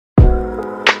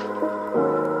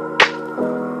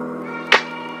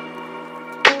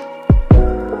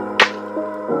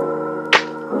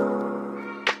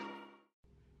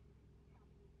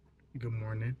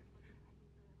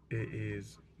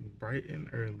bright and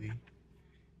early.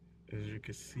 As you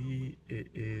can see, it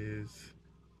is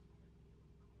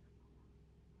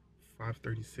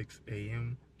 5:36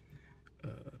 a.m.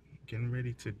 Getting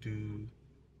ready to do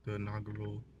the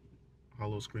inaugural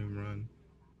Hollow Scream Run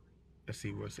at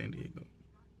SeaWorld San Diego.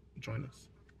 Join us.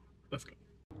 Let's go.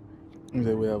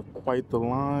 Okay, we have quite the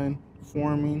line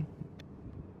forming.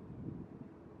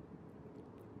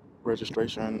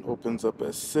 Registration opens up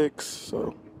at 6,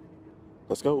 so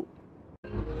let's go.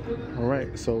 All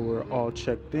right, so we're all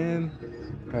checked in.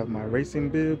 I have my racing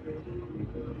bib,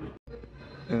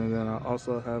 and then I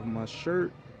also have my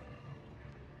shirt,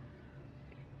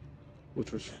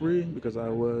 which was free because I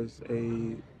was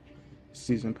a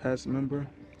season pass member.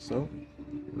 So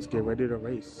let's get ready to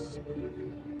race.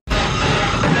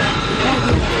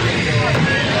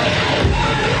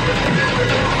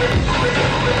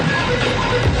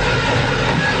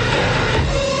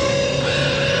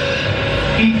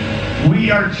 We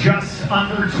are just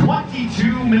under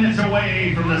 22 minutes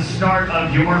away from the start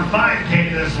of your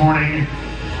 5K this morning.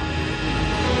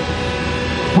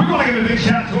 We want to give a big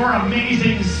shout out to our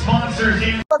amazing sponsors.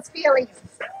 It's feeling.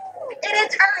 It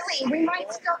is early. We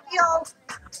might still feel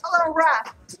a little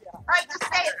rough. I like to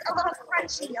say it's a little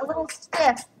crunchy, a little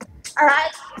stiff. All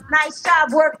right? Nice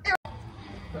job. Work through.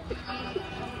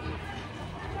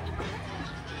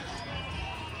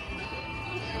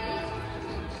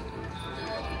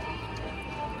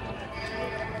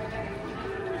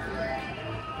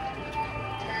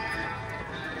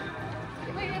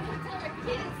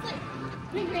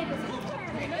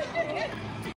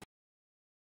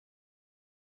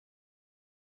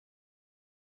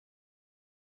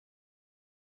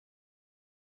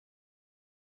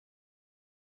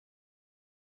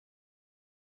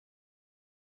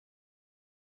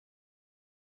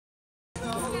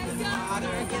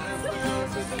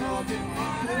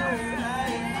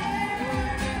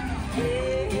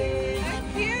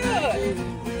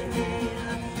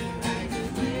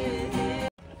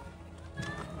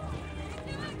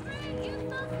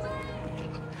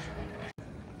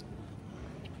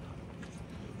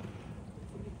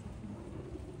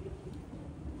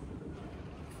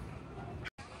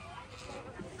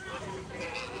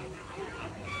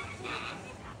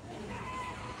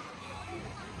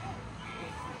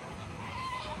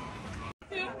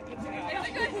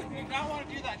 You don't want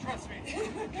to do that, trust me.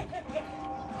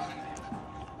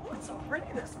 It's so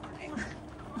pretty this morning.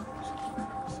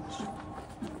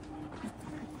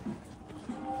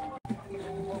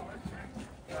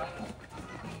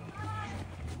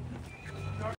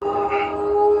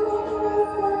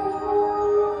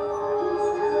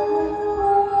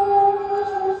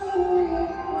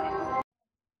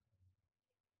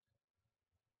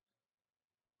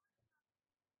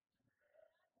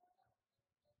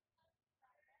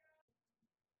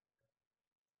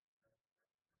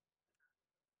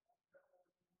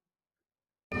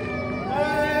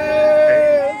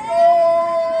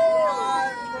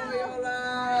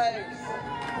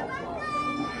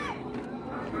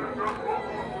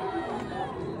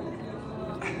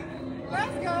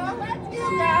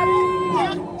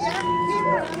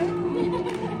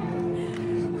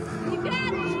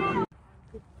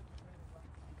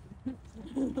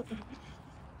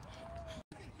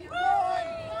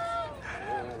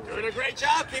 Doing a great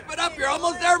job. Keep it up. You're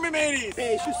almost there, me mateys.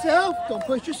 Pace yourself. Don't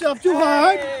push yourself too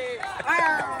hard.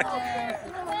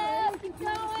 Keep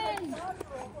going.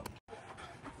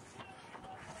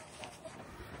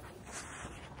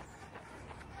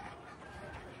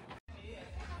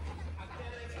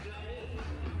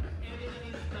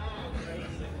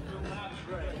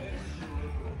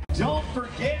 Don't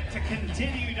forget to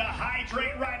continue to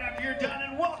hydrate right after you're done,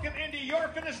 and welcome into your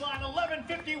finish line,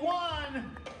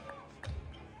 11:51.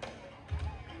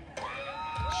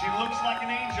 She looks like an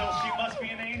angel. She must be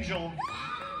an angel.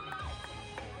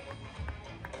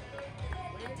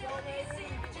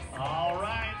 All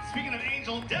right. Speaking of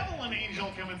angel, devil and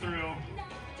angel coming through.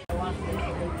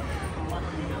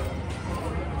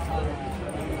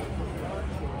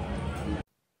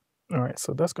 All right,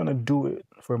 so that's gonna do it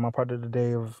for my part of the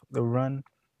day of the run.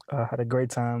 Had a great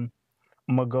time.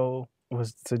 My goal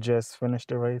was to just finish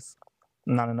the race.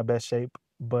 Not in the best shape,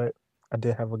 but I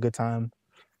did have a good time.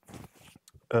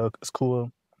 It's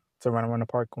cool to run around the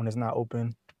park when it's not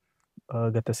open.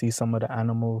 Get to see some of the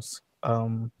animals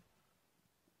that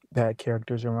had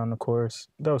characters around the course.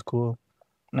 That was cool.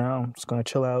 Now I'm just gonna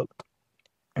chill out,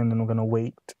 and then we're gonna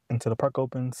wait until the park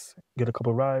opens, get a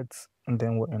couple rides, and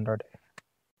then we'll end our day.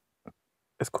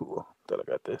 It's cool that I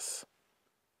got this.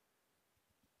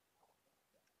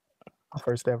 My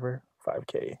first ever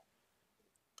 5K.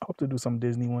 I hope to do some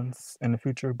Disney ones in the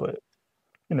future, but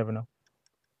you never know.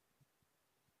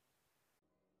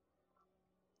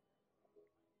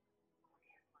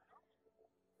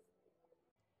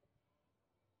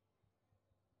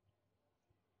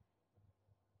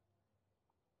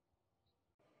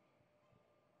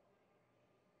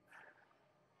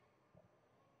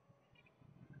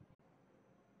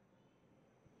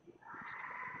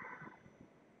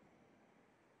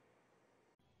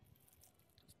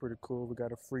 pretty cool. We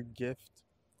got a free gift.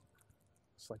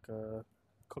 It's like a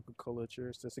Coca-Cola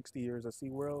cheers to 60 years of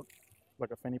SeaWorld,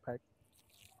 like a fanny pack.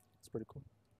 It's pretty cool.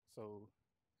 So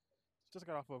just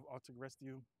got off of Arctic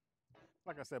Rescue.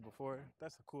 Like I said before,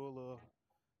 that's a cool little,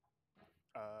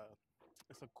 uh,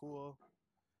 it's a cool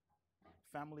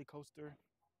family coaster,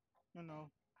 you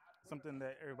know, something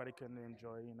that everybody can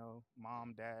enjoy, you know,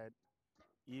 mom, dad,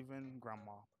 even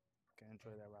grandma can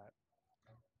enjoy that ride.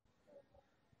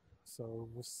 So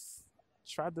we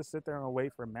tried to sit there and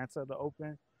wait for Manta to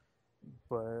open,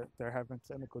 but they're having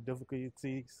technical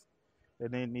difficulties. They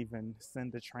didn't even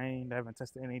send the train. They haven't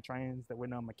tested any trains. They're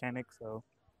waiting on mechanics. So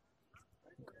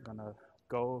I'm gonna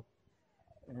go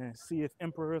and see if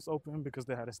Emperor is open because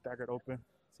they had a staggered open.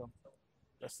 So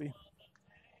let's see.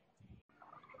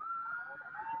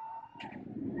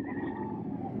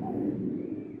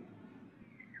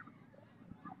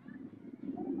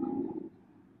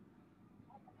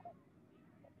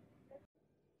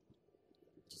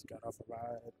 Just got off a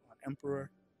ride on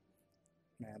Emperor.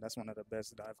 Man, that's one of the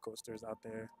best dive coasters out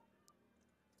there.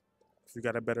 If you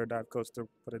got a better dive coaster,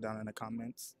 put it down in the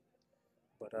comments.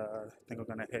 But I think I'm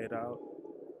gonna head out.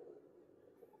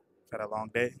 Had a long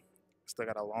day. Still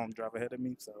got a long drive ahead of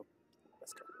me, so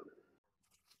let's go.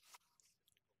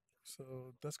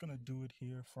 So that's gonna do it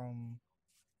here from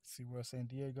SeaWorld San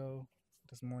Diego.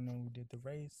 This morning we did the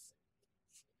race.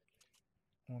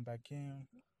 Went back in,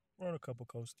 rode a couple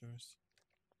coasters.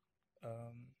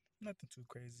 Nothing too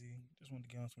crazy. Just wanted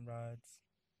to get on some rides.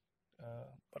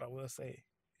 But I will say,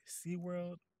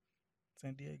 SeaWorld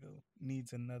San Diego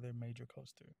needs another major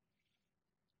coaster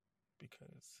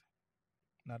because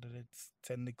now that it's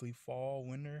technically fall,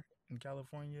 winter in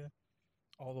California,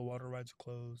 all the water rides are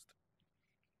closed.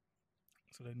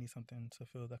 So they need something to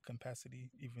fill that capacity,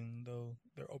 even though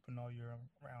they're open all year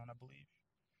round, I believe.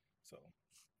 So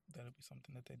that'll be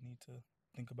something that they need to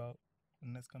think about in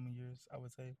the next coming years, I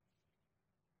would say.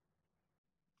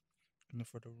 And then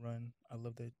for the run, I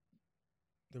love that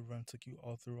the run took you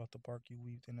all throughout the park. You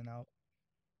weaved in and out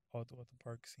all throughout the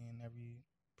park, seeing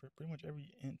pretty much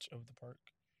every inch of the park.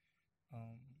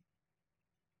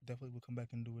 Definitely will come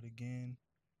back and do it again.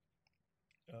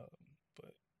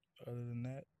 But other than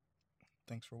that,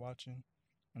 thanks for watching.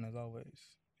 And as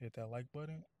always, hit that like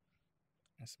button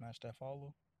and smash that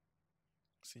follow.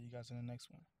 See you guys in the next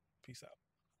one. Peace out.